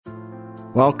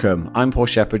Welcome, I'm Paul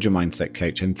Shepherd, your mindset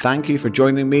coach, and thank you for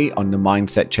joining me on the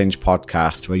Mindset Change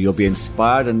podcast, where you'll be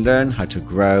inspired and learn how to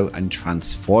grow and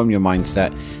transform your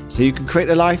mindset so you can create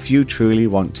the life you truly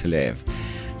want to live.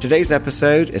 Today's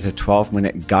episode is a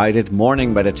 12-minute guided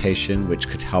morning meditation which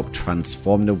could help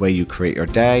transform the way you create your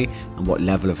day and what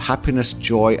level of happiness,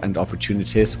 joy, and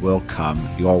opportunities will come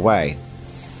your way.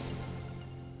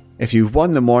 If you've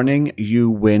won the morning, you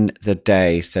win the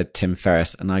day, said Tim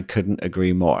Ferriss, and I couldn't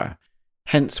agree more.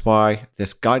 Hence why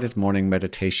this guided morning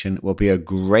meditation will be a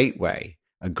great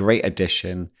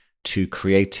addition to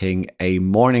creating a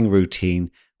morning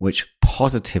routine which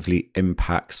positively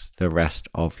impacts the rest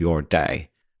of your day.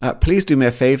 Please do me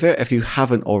a favor, if you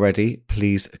haven't already,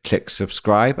 please click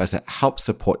subscribe as it helps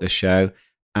support the show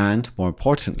and, more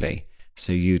importantly,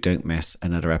 so you don't miss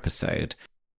another episode.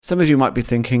 Some of you might be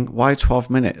thinking, why 12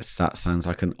 minutes? That sounds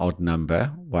like an odd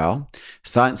number. Well,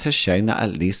 science has shown that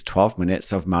at least 12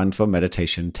 minutes of mindful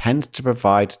meditation tends to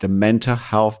provide the mental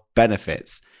health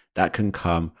benefits that can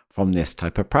come from this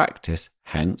type of practice.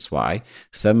 Hence why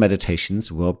some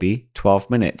meditations will be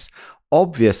 12 minutes.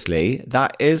 Obviously,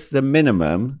 that is the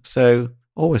minimum, so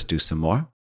always do some more.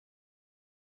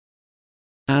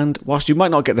 And whilst you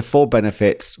might not get the full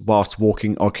benefits whilst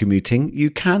walking or commuting, you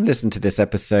can listen to this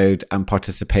episode and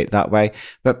participate that way,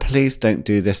 but please don't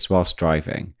do this whilst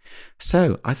driving.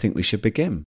 So I think we should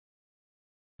begin.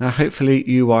 Now, hopefully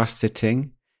you are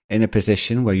sitting in a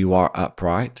position where you are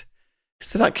upright.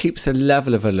 So that keeps a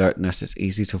level of alertness. It's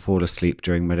easy to fall asleep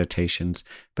during meditations,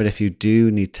 but if you do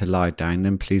need to lie down,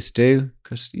 then please do,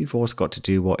 because you've always got to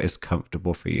do what is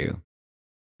comfortable for you.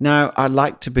 Now, I'd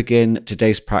like to begin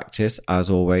today's practice,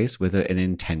 as always, with an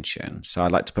intention. So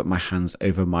I'd like to put my hands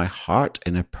over my heart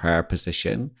in a prayer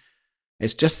position.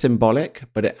 It's just symbolic,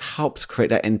 but it helps create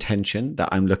that intention that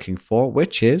I'm looking for,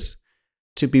 which is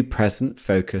to be present,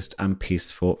 focused, and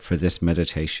peaceful for this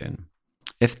meditation.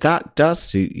 If that does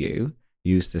suit you,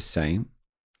 use the same.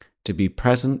 To be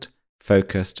present,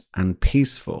 focused, and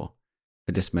peaceful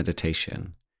for this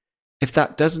meditation. If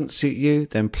that doesn't suit you,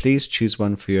 then please choose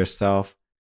one for yourself.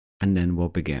 And then we'll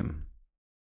begin.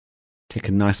 Take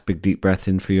a nice big deep breath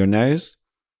in through your nose.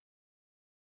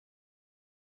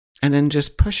 And then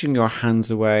just pushing your hands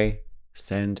away,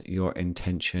 send your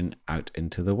intention out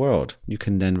into the world. You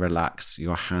can then relax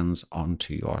your hands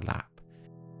onto your lap.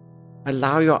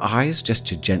 Allow your eyes just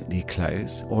to gently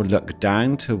close or look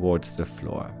down towards the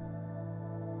floor.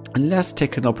 And let's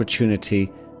take an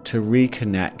opportunity to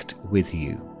reconnect with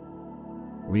you.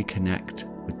 Reconnect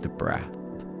with the breath.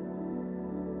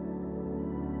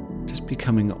 Just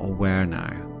becoming aware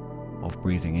now of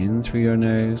breathing in through your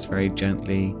nose very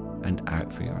gently and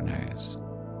out through your nose.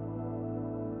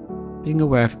 Being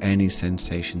aware of any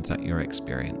sensations that you're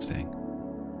experiencing.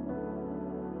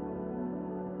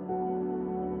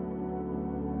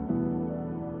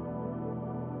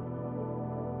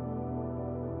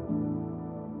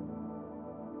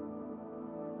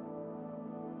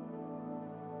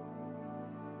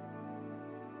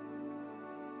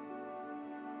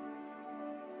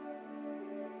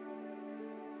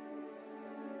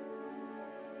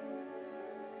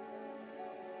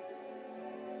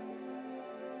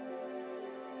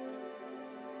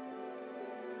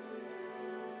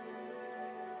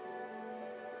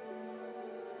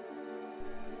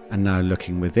 And now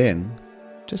looking within,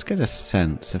 just get a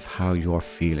sense of how you're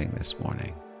feeling this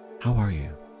morning. How are you?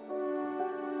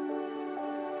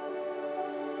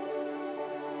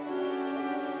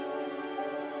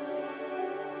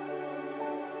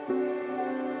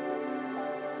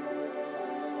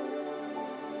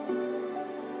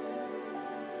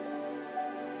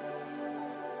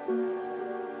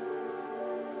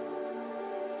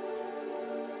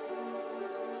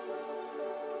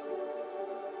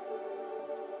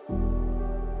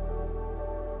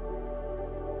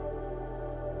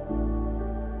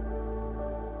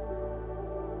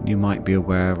 You might be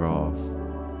aware of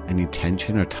any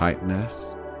tension or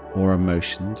tightness or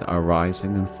emotions that are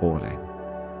rising and falling.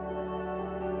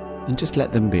 And just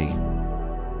let them be.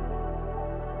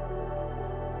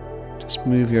 Just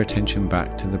move your attention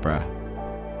back to the breath.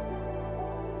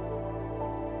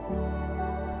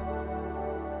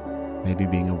 Maybe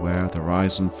being aware of the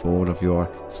rise and fall of your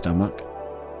stomach.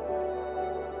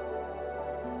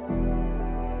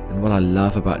 And what I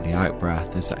love about the out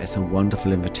breath is that it's a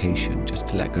wonderful invitation just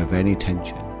to let go of any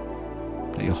tension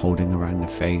that you're holding around the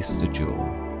face, the jaw.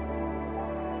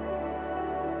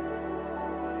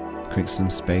 Create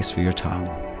some space for your tongue.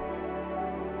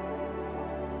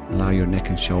 Allow your neck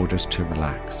and shoulders to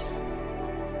relax.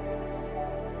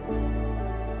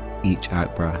 Each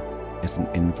out breath is an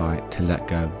invite to let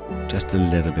go just a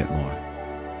little bit more.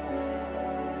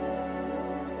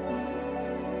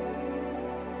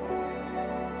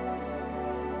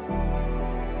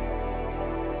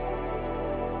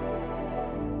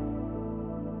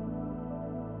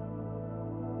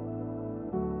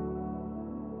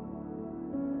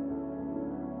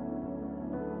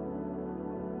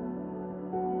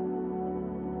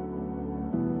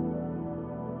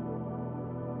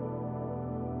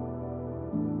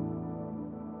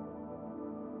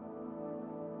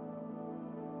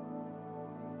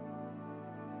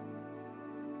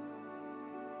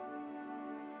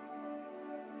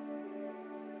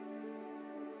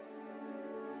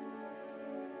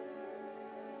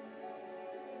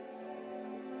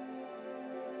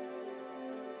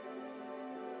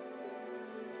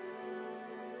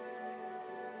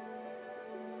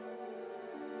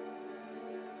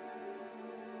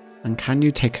 And can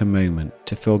you take a moment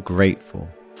to feel grateful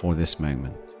for this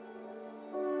moment?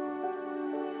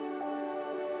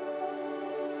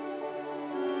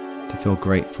 To feel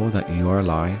grateful that you're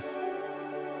alive.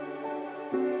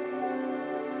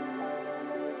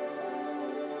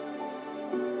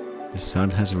 The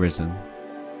sun has risen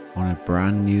on a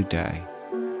brand new day.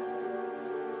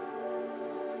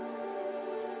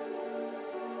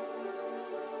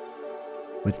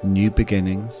 With new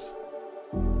beginnings,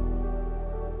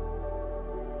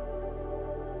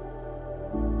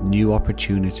 new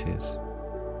opportunities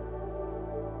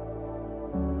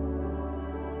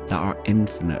that are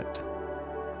infinite,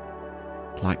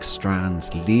 like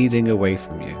strands leading away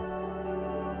from you,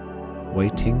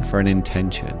 waiting for an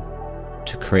intention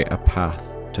to create a path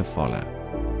to follow.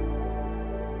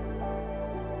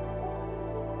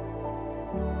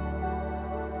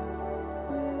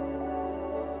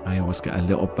 I always get a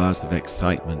little burst of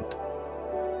excitement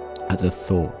at the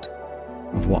thought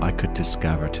of what I could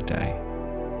discover today.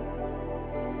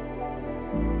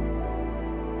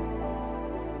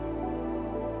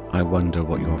 I wonder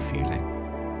what you're feeling.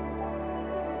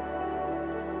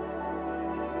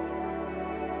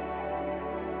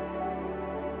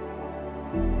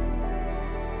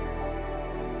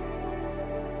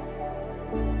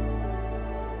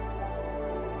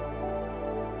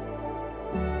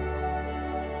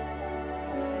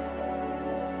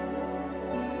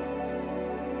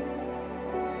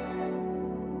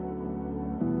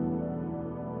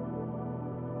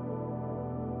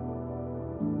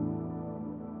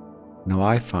 Now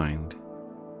I find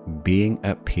being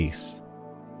at peace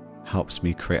helps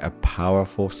me create a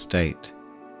powerful state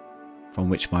from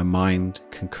which my mind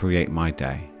can create my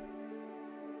day.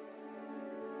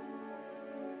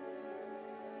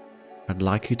 I'd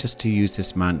like you just to use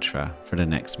this mantra for the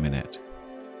next minute.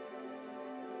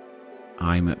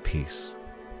 I'm at peace.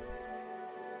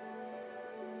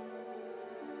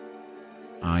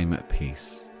 I'm at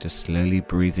peace. Just slowly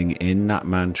breathing in that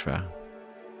mantra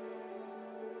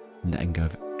and letting go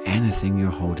of anything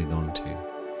you're holding on to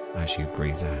as you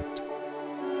breathe out.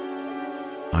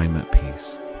 I'm at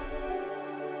peace.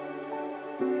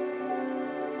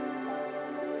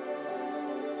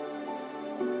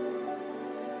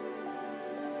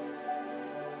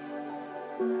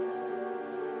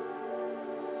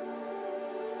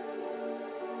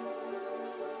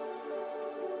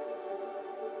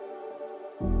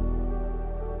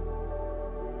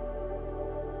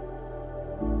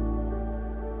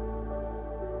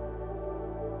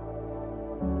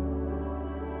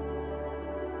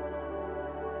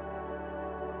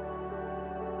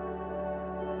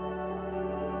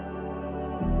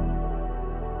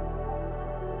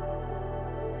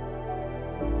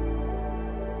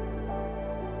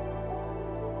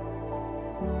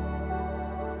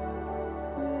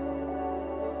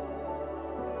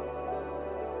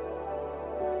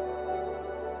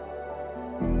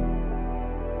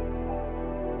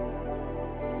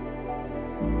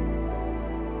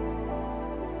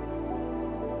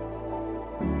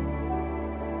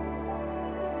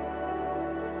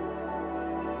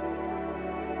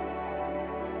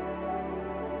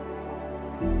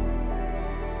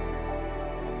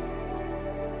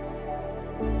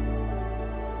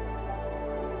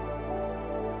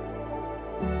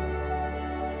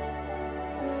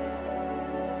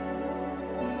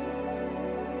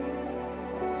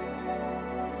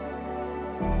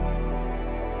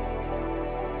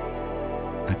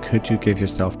 And could you give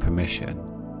yourself permission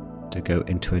to go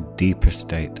into a deeper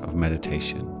state of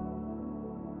meditation?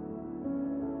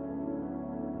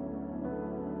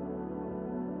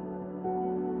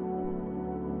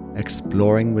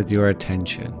 Exploring with your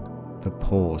attention the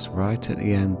pause right at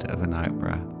the end of an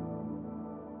out-breath.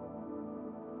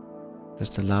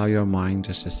 Just allow your mind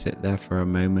just to sit there for a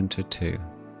moment or two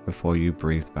before you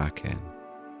breathe back in.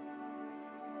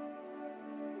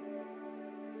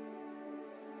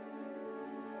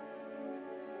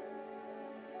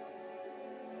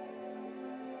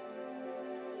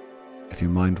 If your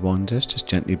mind wanders, just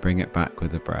gently bring it back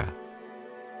with a breath.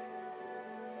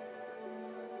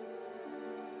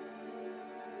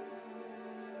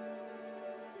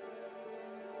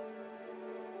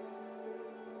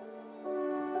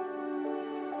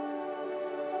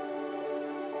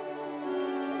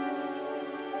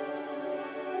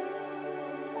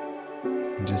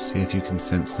 And just see if you can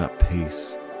sense that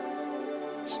peace,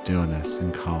 stillness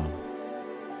and calm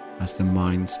as the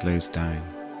mind slows down.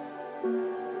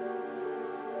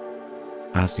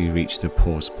 As you reach the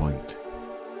pause point.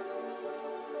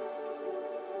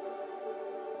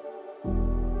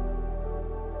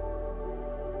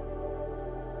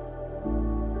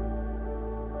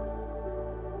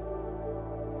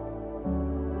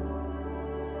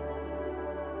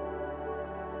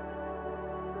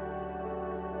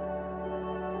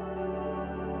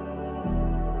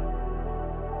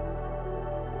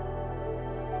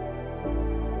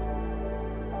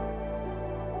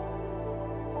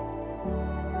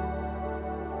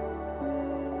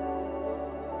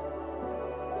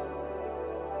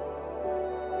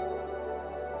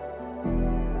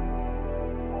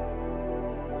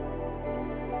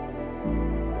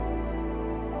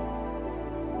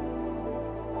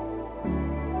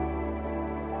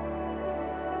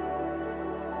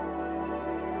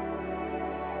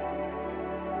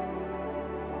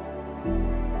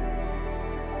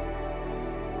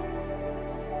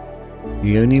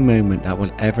 The only moment that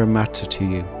will ever matter to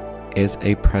you is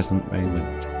a present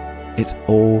moment. It's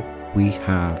all we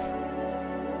have.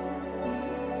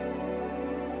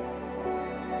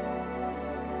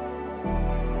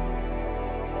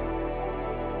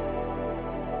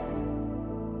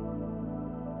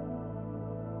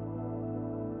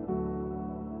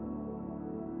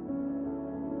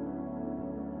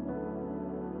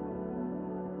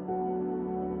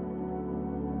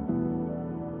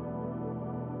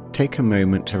 Take a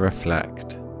moment to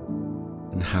reflect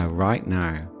on how right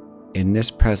now, in this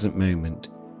present moment,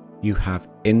 you have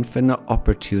infinite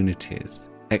opportunities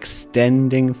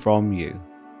extending from you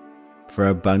for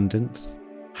abundance,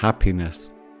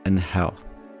 happiness, and health,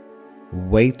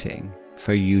 waiting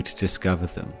for you to discover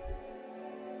them.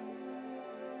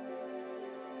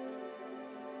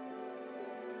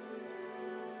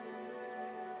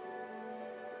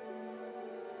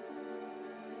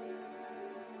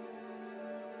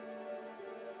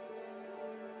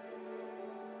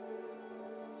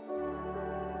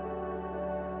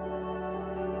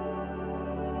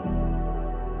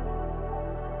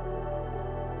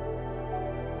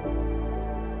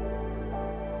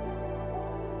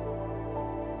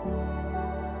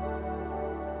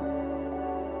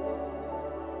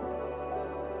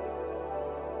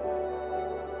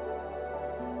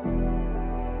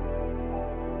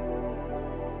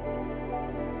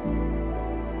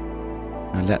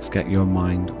 Now let's get your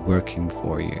mind working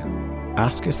for you.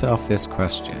 Ask yourself this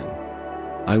question.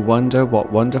 I wonder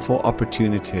what wonderful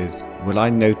opportunities will I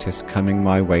notice coming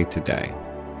my way today?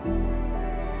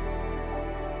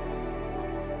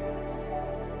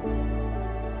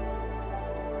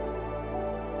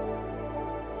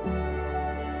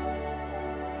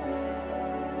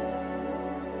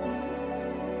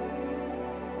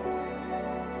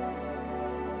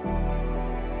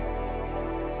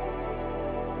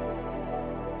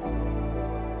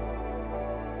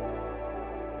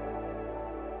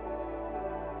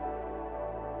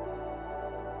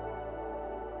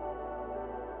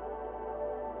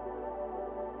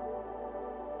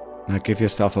 Now give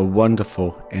yourself a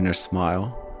wonderful inner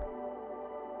smile.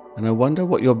 And I wonder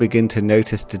what you'll begin to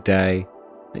notice today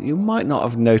that you might not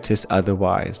have noticed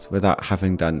otherwise without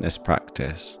having done this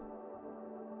practice.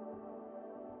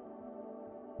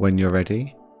 When you're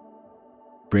ready,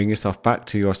 bring yourself back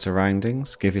to your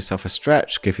surroundings, give yourself a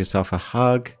stretch, give yourself a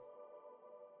hug.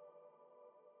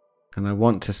 And I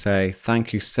want to say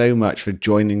thank you so much for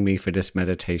joining me for this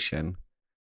meditation.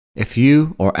 If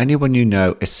you or anyone you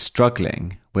know is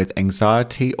struggling with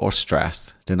anxiety or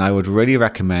stress, then I would really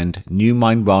recommend New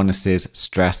Mind Wellness's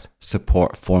Stress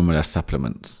Support Formula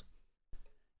supplements.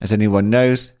 As anyone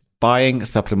knows, buying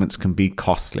supplements can be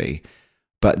costly,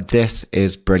 but this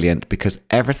is brilliant because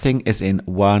everything is in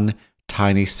one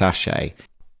tiny sachet.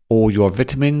 All your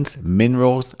vitamins,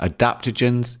 minerals,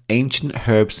 adaptogens, ancient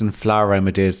herbs and flower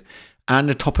remedies, and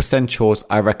the top essentials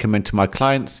I recommend to my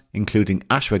clients, including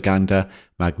ashwagandha,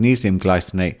 magnesium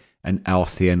glycinate, and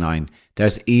L-theanine.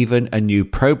 There's even a new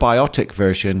probiotic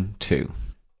version too.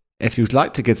 If you'd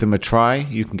like to give them a try,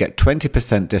 you can get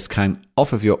 20% discount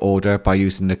off of your order by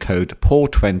using the code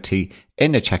PAUL20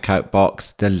 in the checkout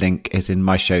box. The link is in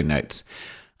my show notes.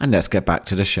 And let's get back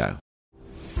to the show.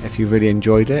 If you really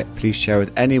enjoyed it, please share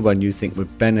with anyone you think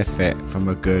would benefit from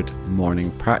a good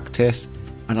morning practice.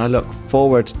 And I look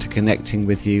forward to connecting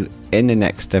with you in the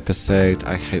next episode.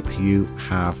 I hope you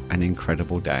have an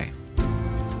incredible day.